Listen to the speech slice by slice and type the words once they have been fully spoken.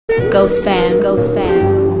G.H.O.S.T fam.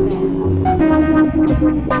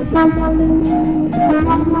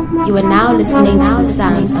 You are now listening to the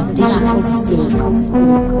sounds of DigitalSpook.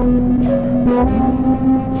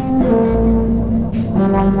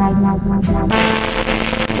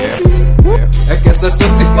 I guess that's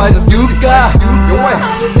Tsotsi Vantuka.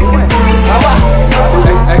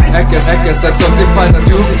 I guess that's Tsotsi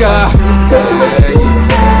Vantuka.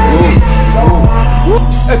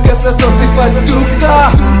 I guess that's Tsotsi Vantuka.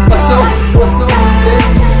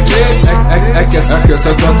 I guess that's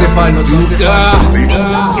Tsotsi Vantuka.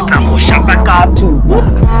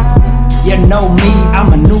 You know me, I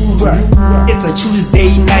maneuver. It's a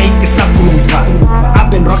Tuesday night, it's a groover.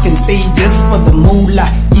 I've been rocking stages for the moolah.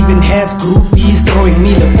 Even have groupies throwing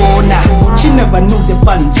me the bona. She never knew the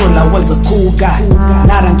Vantoekaff was a cool guy.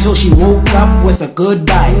 Not until she woke up with a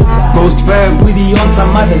goodbye. G.H.O.S.T fam, we be on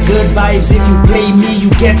some other good vibes. If you play me,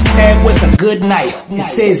 you get stabbed with a good knife. It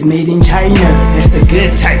says made in China, that's the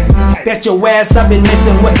good type. Bet your ass I've been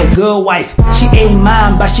messing with a good wife. She ain't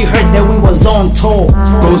mine, but she heard that we was on tour.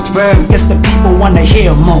 G.H.O.S.T fam, guess the people wanna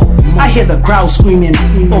hear more. I hear the crowd screaming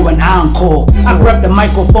for an encore. I grabbed the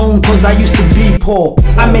microphone cause I used to be poor.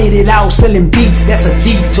 I made it out selling beats, that's a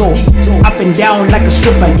detour. Up and down like a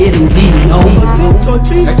stripper getting D.O.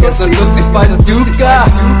 I guess that's Tsotsi Vantuka.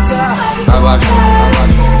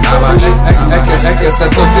 I guess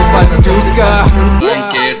that's Tsotsi Vantuka.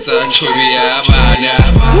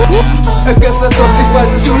 I guess that's Tsotsi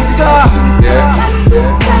Vantuka.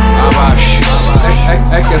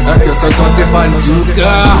 I guess that's Tsotsi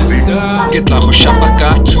Vantuka. Get la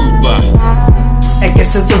G.H.O.S.T tuba. I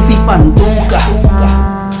guess it's Tsotsi Vantuka.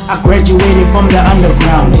 I graduated from the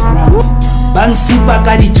underground. Bansupa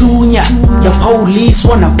kaditunya. The police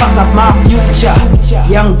wanna fuck up my future.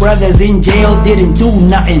 Young brothers in jail didn't do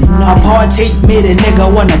nothing. Apartheid made a nigga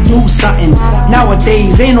wanna do something.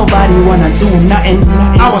 Nowadays ain't nobody wanna do nothing.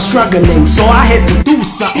 I was struggling, so I had to do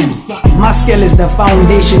something. My skill is the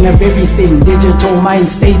foundation of everything. Digital mind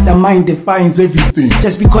state, the mind defines everything.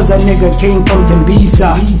 Just because a nigga came from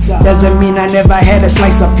Tembisa doesn't mean I never had a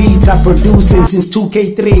slice of pizza. Producing since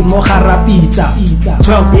 2K3 Mojara Pizza.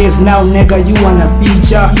 12 years now, nigga, you wanna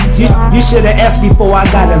feature? You should've asked before I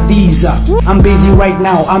got a visa. I'm busy right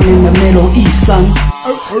now, I'm in the Middle East, son.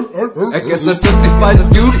 I guess that's Tsotsi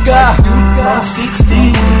Vantuka. From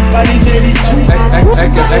 16, 32. I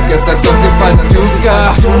guess that's Tsotsi Vantuka.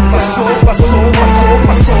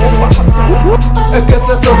 I guess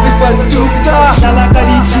that's Tsotsi Vantuka.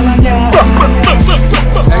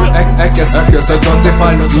 I guess that's Tsotsi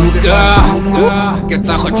Vantuka. Get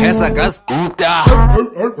la G.H.O.S.T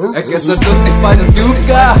I guess that's Tsotsi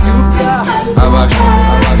Vantuka.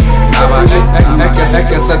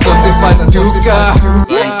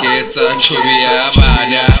 I guess that's Tsotsi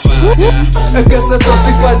Vantuka. I guess that's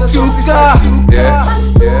Tsotsi Vantuka.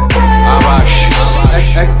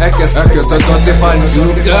 I guess that's Tsotsi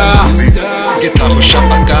Vantuka. Get la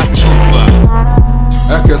G.H.O.S.T tuba.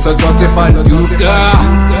 I guess that's Tsotsi Vantuka.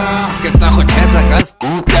 Get la G.H.O.S.T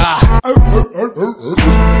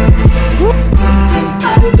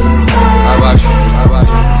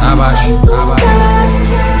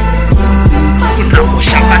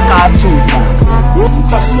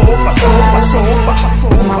Paso.